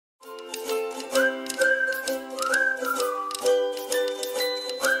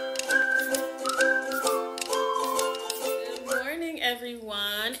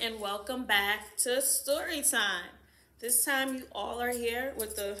welcome back to Storytime. This time you all are here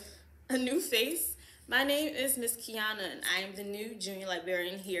with a new face. My name is Miss Kiana and I am the new junior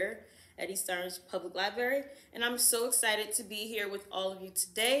librarian here at East Orange Public Library, and I'm so excited to be here with all of you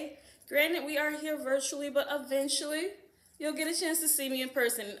today. Granted, we are here virtually, but eventually you'll get a chance to see me in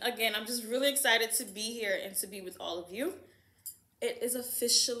person. Again, I'm just really excited to be here and to be with all of you. It is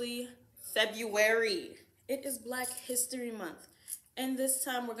officially February. It is Black History Month. And this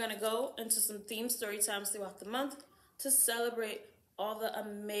time we're going to go into some themed story times throughout the month to celebrate all the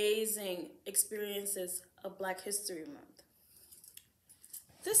amazing experiences of Black History Month.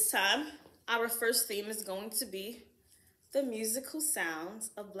 This time, our first theme is going to be the musical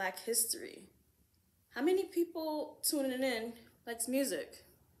sounds of Black history. How many people tuning in likes music?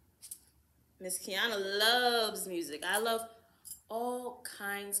 Miss Kiana loves music. I love all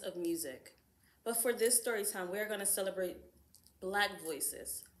kinds of music. But for this story time, we're going to celebrate Black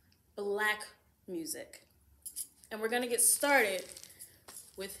voices, Black music. And we're going to get started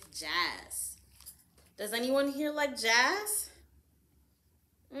with jazz. Does anyone here like jazz?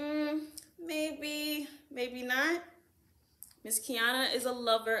 Maybe not. Miss Kiana is a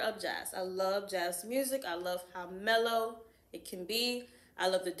lover of jazz. I love jazz music. I love how mellow it can be. I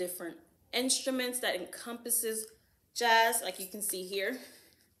love the different instruments that encompasses jazz, like you can see here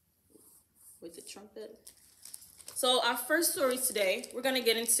with the trumpet. So our first story today, we're going to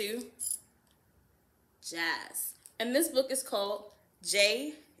get into jazz. And this book is called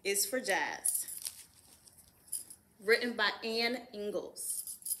J is for Jazz, written by Anne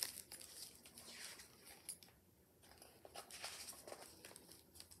Ingalls.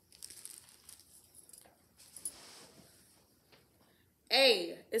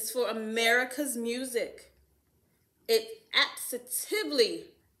 A is for America's music. It acceptably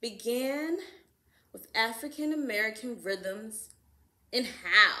began with African American rhythms and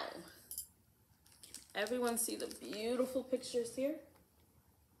how. Can everyone see the beautiful pictures here?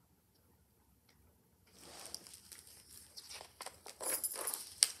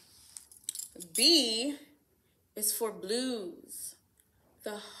 B is for blues,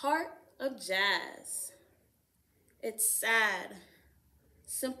 the heart of jazz. It's sad,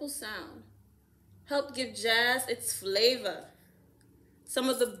 simple sound helped give jazz its flavor. Some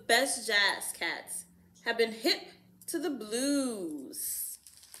of the best jazz cats have been hip to the blues.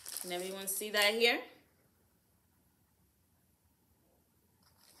 Can everyone see that here?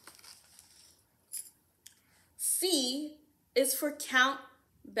 C is for Count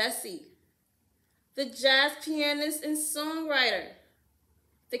Basie, the jazz pianist and songwriter.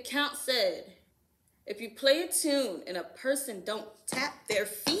 The Count said, if you play a tune and a person don't tap their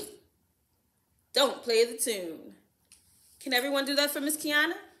feet, don't play the tune. Can everyone do that for Miss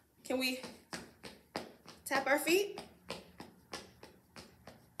Kiana? Can we tap our feet?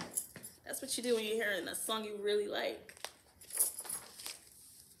 That's what you do when you're hearing a song you really like.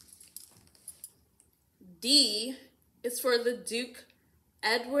 D is for the Duke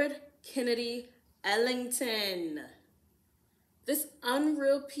Edward Kennedy Ellington. This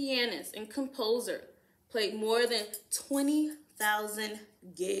unreal pianist and composer played more than 20,000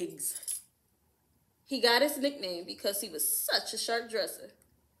 gigs. He got his nickname because he was such a sharp dresser.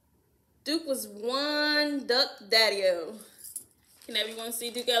 Duke was one duck daddy-o. Can everyone see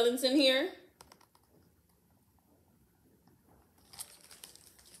Duke Ellington here?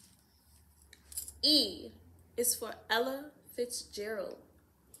 E is for Ella Fitzgerald,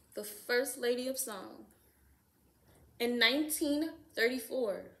 the First Lady of Song. In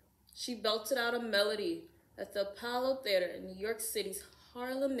 1934, she belted out a melody at the Apollo Theater in New York City's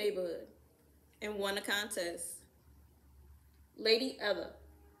Harlem neighborhood and won a contest. Lady Ella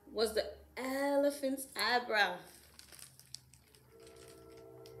was the elephant's eyebrow.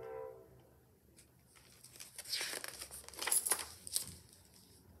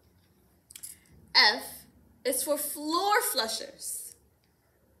 F is for floor flushers.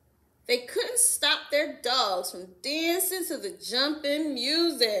 They couldn't stop their dogs from dancing to the jumping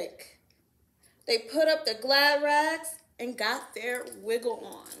music. They put up the glad rags and got their wiggle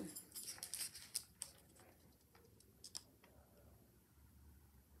on.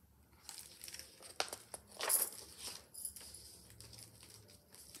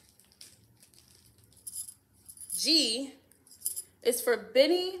 G is for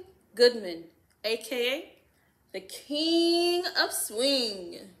Benny Goodman, aka the King of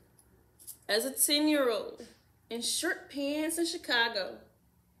Swing. As a 10-year-old in short pants in Chicago,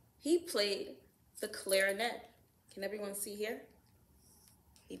 he played the clarinet. Can everyone see here?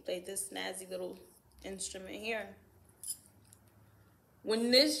 He played this snazzy little instrument here. When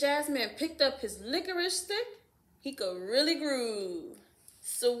this jazz man picked up his licorice stick, he could really groove.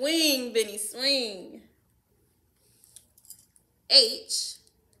 Swing, Benny, swing. H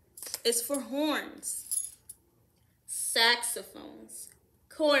is for horns, saxophones,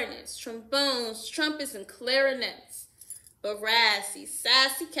 cornets, trombones, trumpets, and clarinets. Brassy,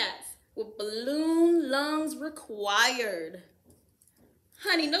 sassy cats with balloon lungs required.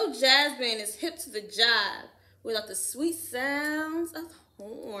 Honey, no jazz band is hip to the jive without the sweet sounds of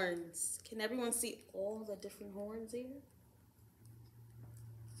horns. Can everyone see all the different horns here?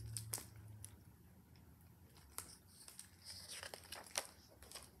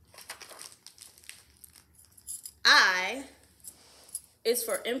 I is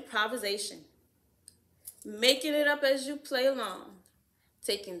for improvisation. Making it up as you play along.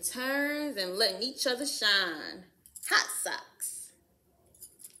 Taking turns and letting each other shine. Hot socks.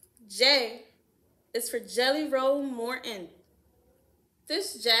 J is for Jelly Roll Morton.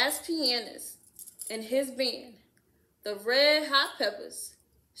 This jazz pianist and his band, the Red Hot Peppers,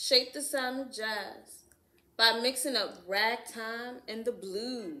 shaped the sound of jazz by mixing up ragtime and the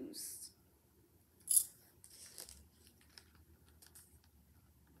blues.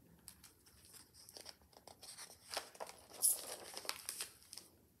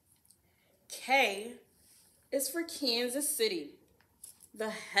 K is for Kansas City, the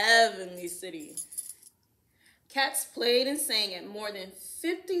heavenly city. Cats played and sang at more than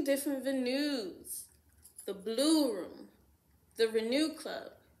 50 different venues. The Blue Room, the Renew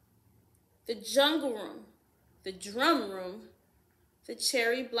Club, the Jungle Room, the Drum Room, the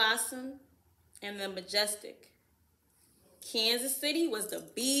Cherry Blossom, and the Majestic. Kansas City was the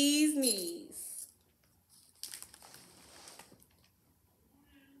bee's knees.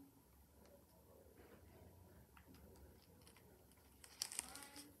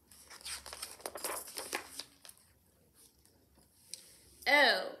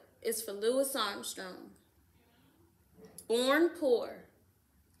 L is for Louis Armstrong. Born poor,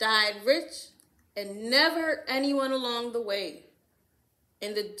 died rich, and never hurt anyone along the way.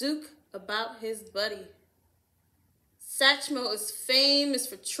 And the Duke about his buddy. Satchmo is famous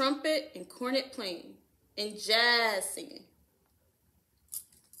for trumpet and cornet playing and jazz singing.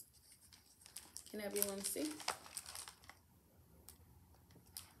 Can everyone see?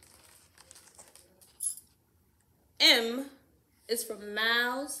 M is for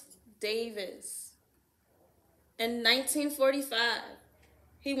Miles Davis. In 1945,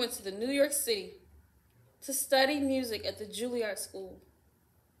 he went to New York City to study music at the Juilliard School,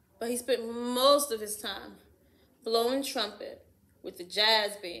 but he spent most of his time blowing trumpet with the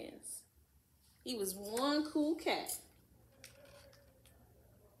jazz bands. He was one cool cat.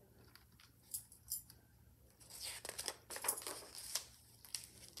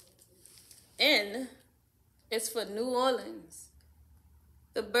 N is for New Orleans.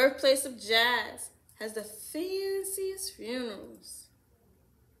 The birthplace of jazz has the fanciest funerals.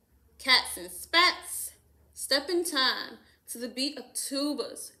 Cats and spats step in time to the beat of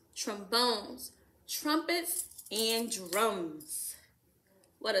tubas, trombones, trumpets, and drums.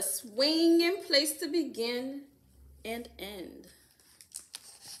 What a swinging place to begin and end.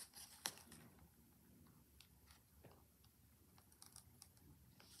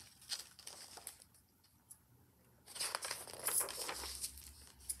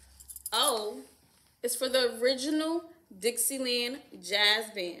 O is for the original Dixieland Jazz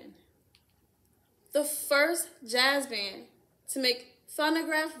Band. The first jazz band to make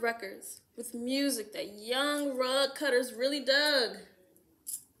phonograph records with music that young rug cutters really dug.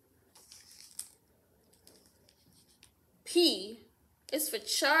 P is for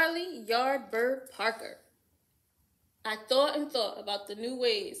Charlie Yardbird Parker. I thought and thought about the new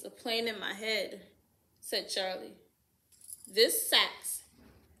ways of playing in my head, said Charlie. This sax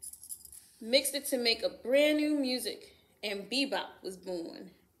mixed it to make a brand new music, and bebop was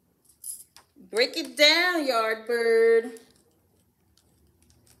born. Break it down, Yardbird.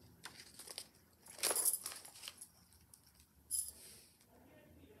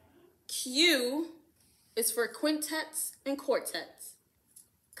 Q is for quintets and quartets.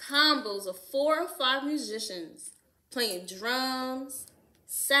 Combos of 4 or 5 musicians playing drums,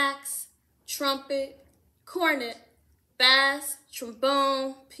 sax, trumpet, cornet, bass,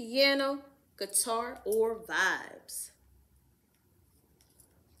 trombone, piano, guitar, or vibes.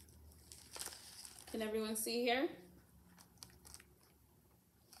 Can everyone see here?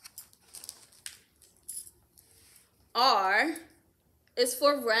 R is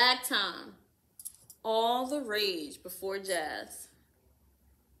for ragtime, all the rage before jazz.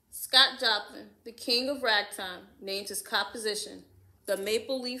 Scott Joplin, the king of ragtime, named his composition the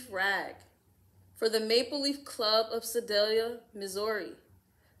Maple Leaf Rag for the Maple Leaf Club of Sedalia, Missouri,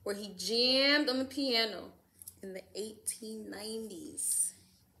 where he jammed on the piano in the 1890s.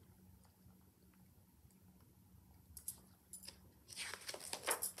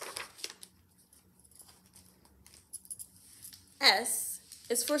 S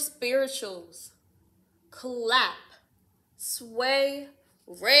is for spirituals. Clap, sway,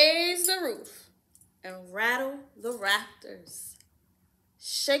 raise the roof, and rattle the rafters.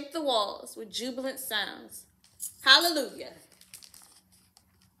 Shake the walls with jubilant sounds. Hallelujah.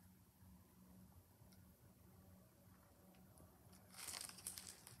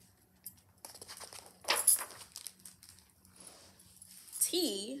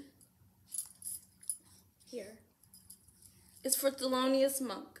 T, here, is for Thelonious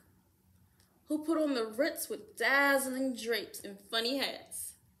Monk, who put on the Ritz with dazzling drapes and funny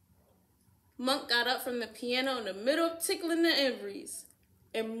hats. Monk got up from the piano in the middle of Tickling the Ivories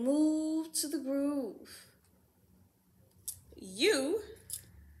and moved to the groove. U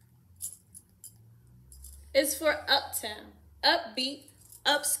is for uptown, upbeat,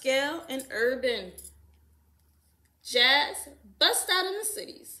 upscale, and urban. Jazz bust out in the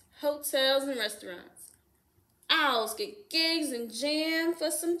cities, hotels, and restaurants. Owls get gigs and jam for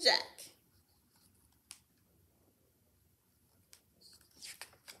some jack.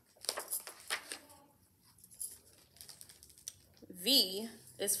 V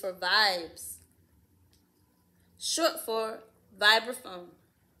is for vibes, short for vibraphone,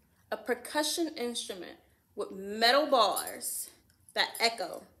 a percussion instrument with metal bars that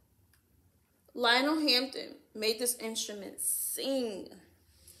echo. Lionel Hampton made this instrument sing.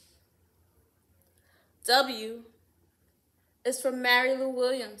 W is for Mary Lou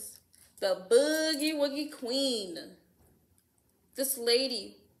Williams, the boogie woogie queen. This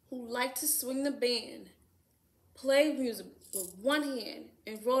lady who liked to swing the band, played music with one hand,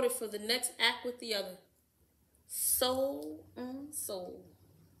 and wrote it for the next act with the other. Soul on soul.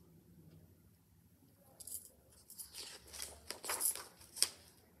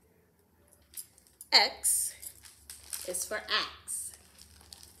 X is for axe.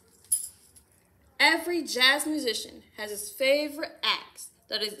 Every jazz musician has his favorite axe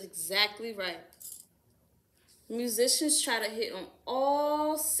that is exactly right. Musicians try to hit on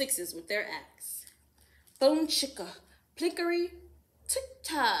all sixes with their axe. Boom chicka, plickery,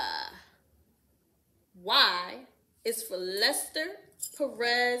 tick-ta. Y is for Lester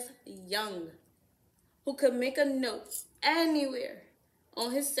Perez Young, who could make a note anywhere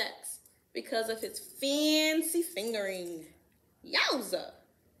on his sax because of his fancy fingering. Yowza!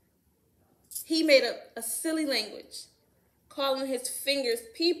 He made up a silly language, calling his fingers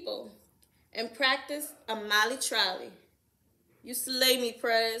people, and practiced a molly trolley. You slay me,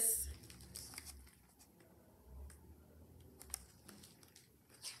 Prez.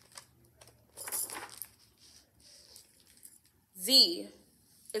 Z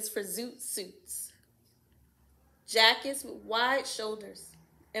is for zoot suits. Jackets with wide shoulders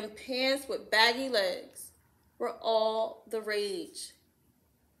and pants with baggy legs were all the rage.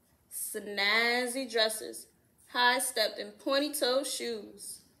 Snazzy dresses, high-stepped and pointy-toed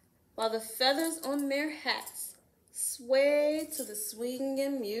shoes, while the feathers on their hats swayed to the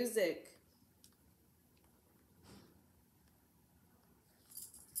swinging music.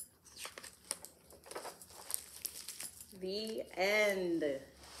 The end.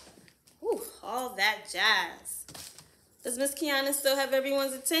 Ooh, all that jazz. Does Miss Kiana still have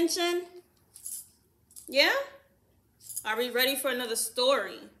everyone's attention? Yeah? Are we ready for another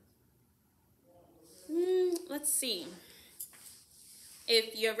story? Let's see.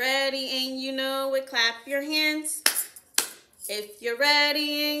 If you're ready and you know it, clap your hands. If you're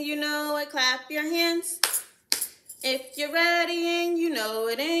ready and you know it, clap your hands. If you're ready and you know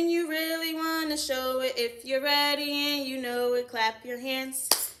it and you really want to show it. If you're ready and you know it, clap your hands.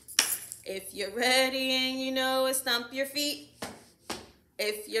 If you're ready and you know it, stomp your feet.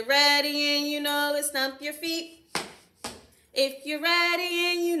 If you're ready and you know it, stomp your feet. If you're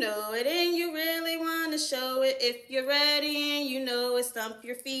ready and you know it and you really want to show it. If you're ready and you know it, stomp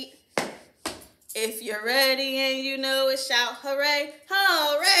your feet. If you're ready and you know it, shout hooray,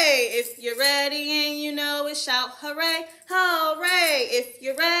 hooray. If you're ready and you know it, shout hooray, hooray. If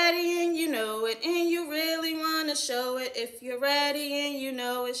you're ready and you know it and you really want to show it. If you're ready and you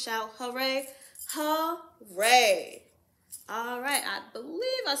know it, shout hooray, hooray. All right, I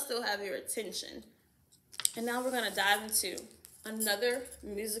believe I still have your attention. And now we're going to dive into another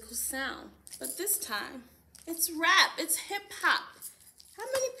musical sound. But this time, it's rap, it's hip-hop. How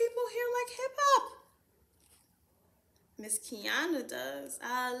many people here like hip-hop? Miss Kiana does.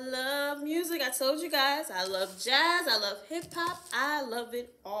 I love music. I told you guys, I love jazz, I love hip-hop, I love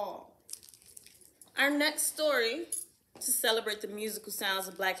it all. Our next story, to celebrate the musical sounds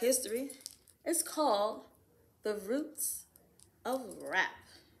of Black history, is called The roots of rap.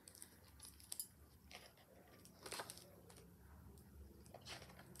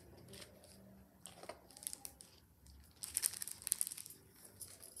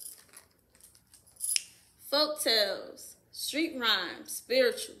 Folk tales, street rhymes,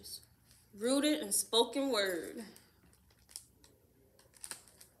 spirituals, rooted in spoken word.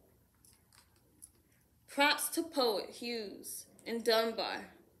 Props to poet Hughes and Dunbar.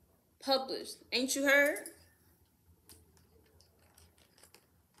 Published, ain't you heard?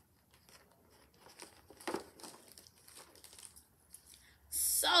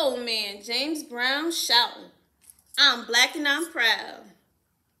 Soul Man James Brown shouting, I'm black and I'm proud.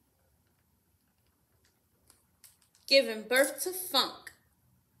 Giving birth to funk,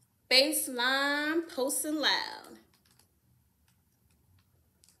 bass line posting loud.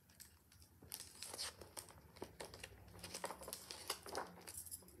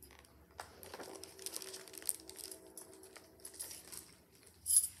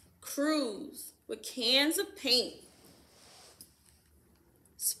 Cruise with cans of paint.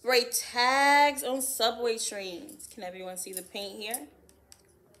 Spray tags on subway trains. Can everyone see the paint here?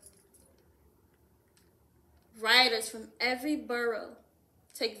 Riders from every borough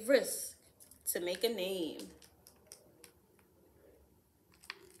take risks to make a name.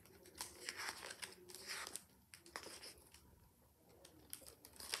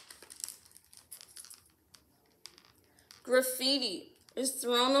 Graffiti is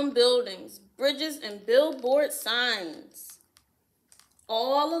thrown on buildings, bridges, and billboard signs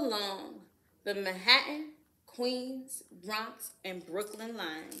all along the Manhattan, Queens, Bronx, and Brooklyn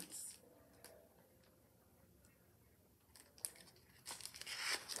lines.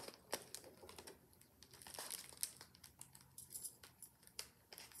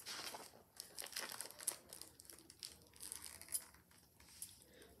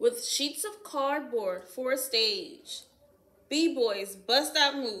 With sheets of cardboard for a stage, B-boys bust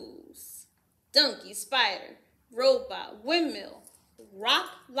out moves. Donkey, spider, robot, windmill, rock,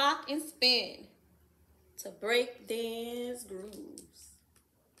 lock, and spin to break dance grooves.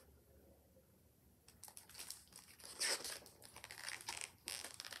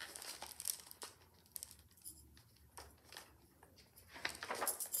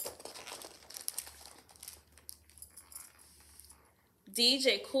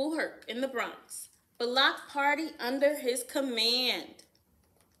 DJ Kool Herc in the Bronx. Block party under his command.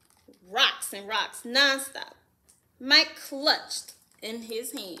 Rocks and rocks nonstop. Mic clutched in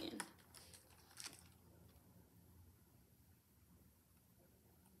his hand.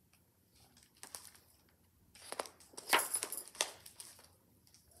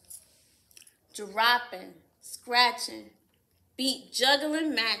 Dropping, scratching, beat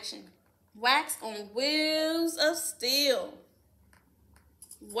juggling, matching. Wax on wheels of steel.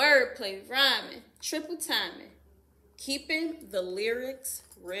 Wordplay, rhyming, triple timing, keeping the lyrics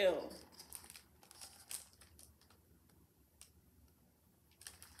real.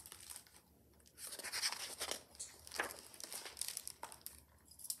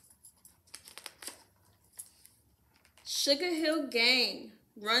 Sugar Hill Gang,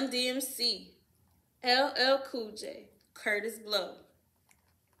 Run DMC, LL Cool J, Curtis Blow,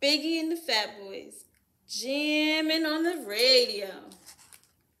 Biggie and the Fat Boys, jamming on the radio.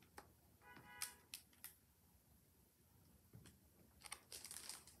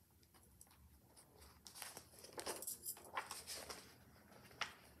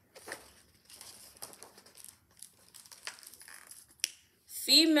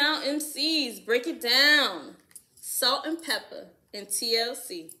 Female MCs, break it down. Salt and Pepper and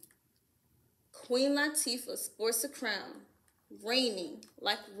TLC. Queen Latifah sports a crown, reigning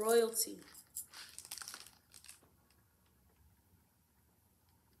like royalty.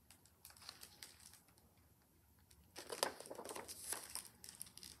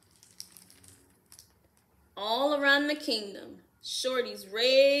 All around the kingdom, shorties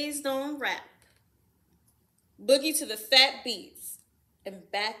raised on rap. Boogie to the fat beats and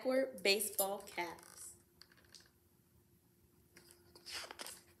backward baseball caps.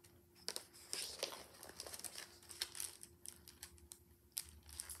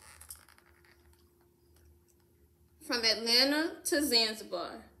 From Atlanta to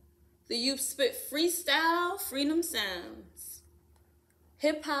Zanzibar, the youth spit freestyle freedom sounds.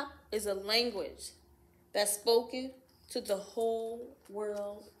 Hip-hop is a language that's spoken to the whole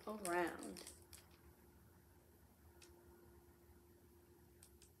world around.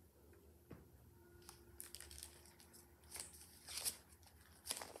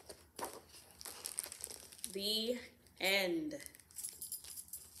 The end.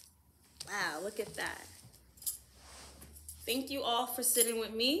 Wow, look at that. Thank you all for sitting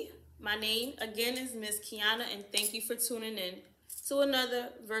with me My name again is Miss Kiana, and thank you for tuning in to another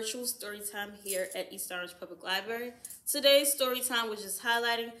virtual story time here at East Orange Public Library. Today's story time was just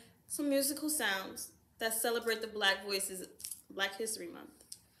highlighting some musical sounds that celebrate the Black voices, Black History Month.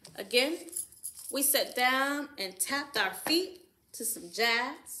 Again, we sat down and tapped our feet to some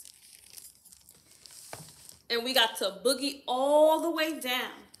jazz, and we got to boogie all the way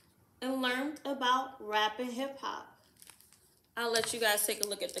down and learned about rap and hip hop. I'll let you guys take a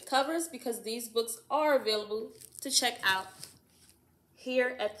look at the covers because these books are available to check out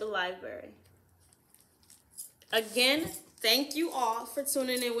here at the library. Again, thank you all for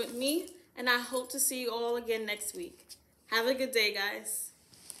tuning in with me, and I hope to see you all again next week. Have a good day, guys.